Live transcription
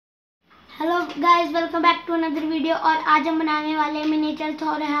Hello guys, welcome back to another video. और आज हम बनाने वाले हैं मिनिएचर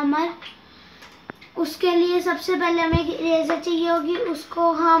थॉर हैमर। उसके लिए सबसे पहले हमें एक इरेजर चाहिए होगी,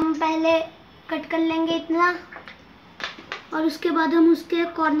 उसको हम पहले कट कर लेंगे इतना, और उसके बाद हम उसके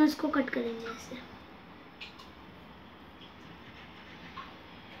कॉर्नर्स को कट करेंगे ऐसे।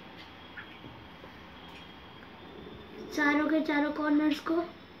 चारों के चारों कॉर्नर्स को।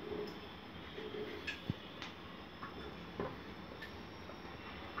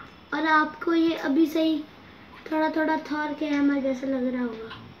 और आपको ये अभी से ही थोड़ा थोड़ा थॉर के हैमर जैसा लग रहा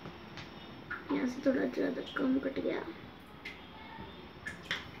होगा। यहाँ से थोड़ा ज़्यादा कम कट गया।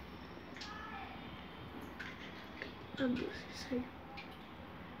 अब दूसरी साइड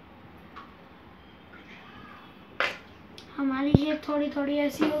हमारी शेप थोड़ी थोड़ी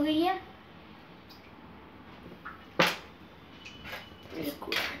ऐसी हो गई है।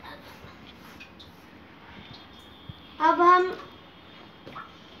 अब हम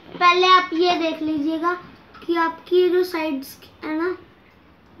पहले आप ये देख लीजिएगा कि आपकी जो साइड्स है ना,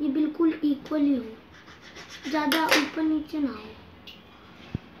 ये बिल्कुल इक्वली हो, ज़्यादा ऊपर नीचे ना हो।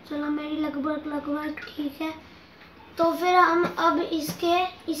 चलो मेरी लगभग ठीक है। तो फिर हम अब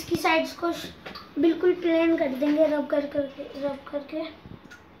इसकी साइड्स को बिल्कुल प्लेन कर देंगे, रब करके।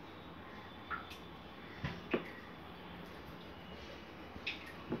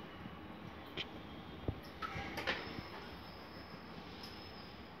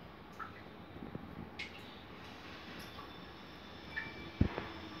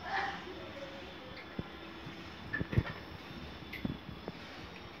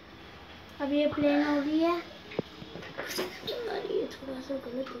 अब ये प्लेन हो गई है। ये थोड़ा सा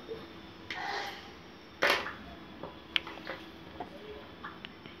गलत हो गया।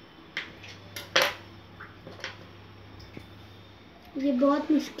 ये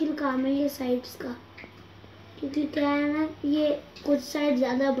बहुत मुश्किल काम है ये साइड्स का, क्योंकि क्या है ना, ये कुछ साइड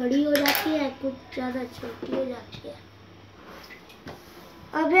ज़्यादा बड़ी हो जाती है, कुछ ज़्यादा छोटी हो जाती है।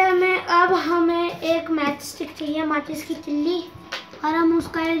 अब हमें एक मैच स्टिक चाहिए, माचिस की तिल्ली, और हम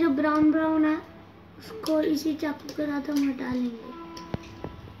उसका ये जो ब्राउन है उसको इसी चाकू के साथ हम हटा लेंगे।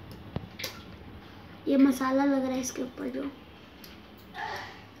 ये मसाला लग रहा है इसके ऊपर जो।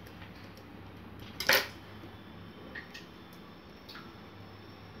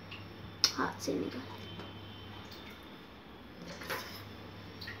 हाथ से निकाल।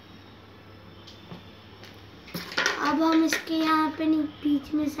 अब हम इसके यहाँ पे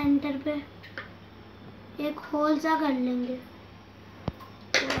बीच में सेंटर पे एक होल सा कर लेंगे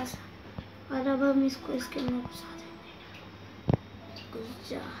थोड़ा सा, और अब हम इसको इसके अंदर घुसा देंगे। घुस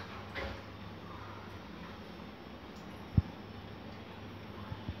जा।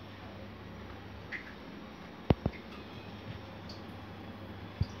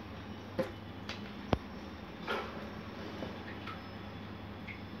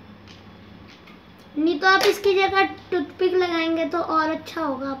 नहीं तो आप इसकी जगह टूथपिक लगाएंगे तो और अच्छा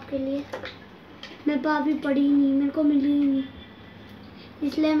होगा आपके लिए। मेरे पास अभी पड़ी नहीं, मेरे को मिली ही नहीं,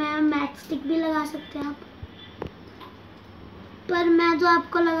 इसलिए मैं मैच स्टिक भी लगा सकते हैं आप, पर मैं तो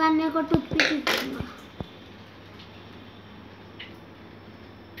आपको लगाने को टूथपिक ही करूँगा।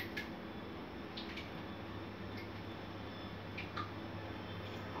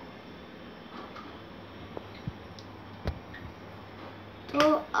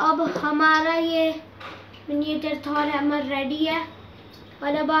 तो अब हमारा ये मिनिएचर थॉर हैमर रेडी है,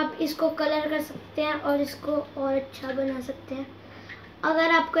 और अब आप इसको कलर कर सकते हैं और इसको और अच्छा बना सकते हैं।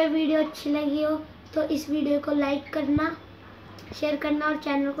 अगर आपको ये वीडियो अच्छी लगी हो तो इस वीडियो को लाइक करना, शेयर करना और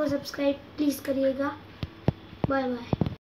चैनल को सब्सक्राइब प्लीज़ करिएगा। Bye bye.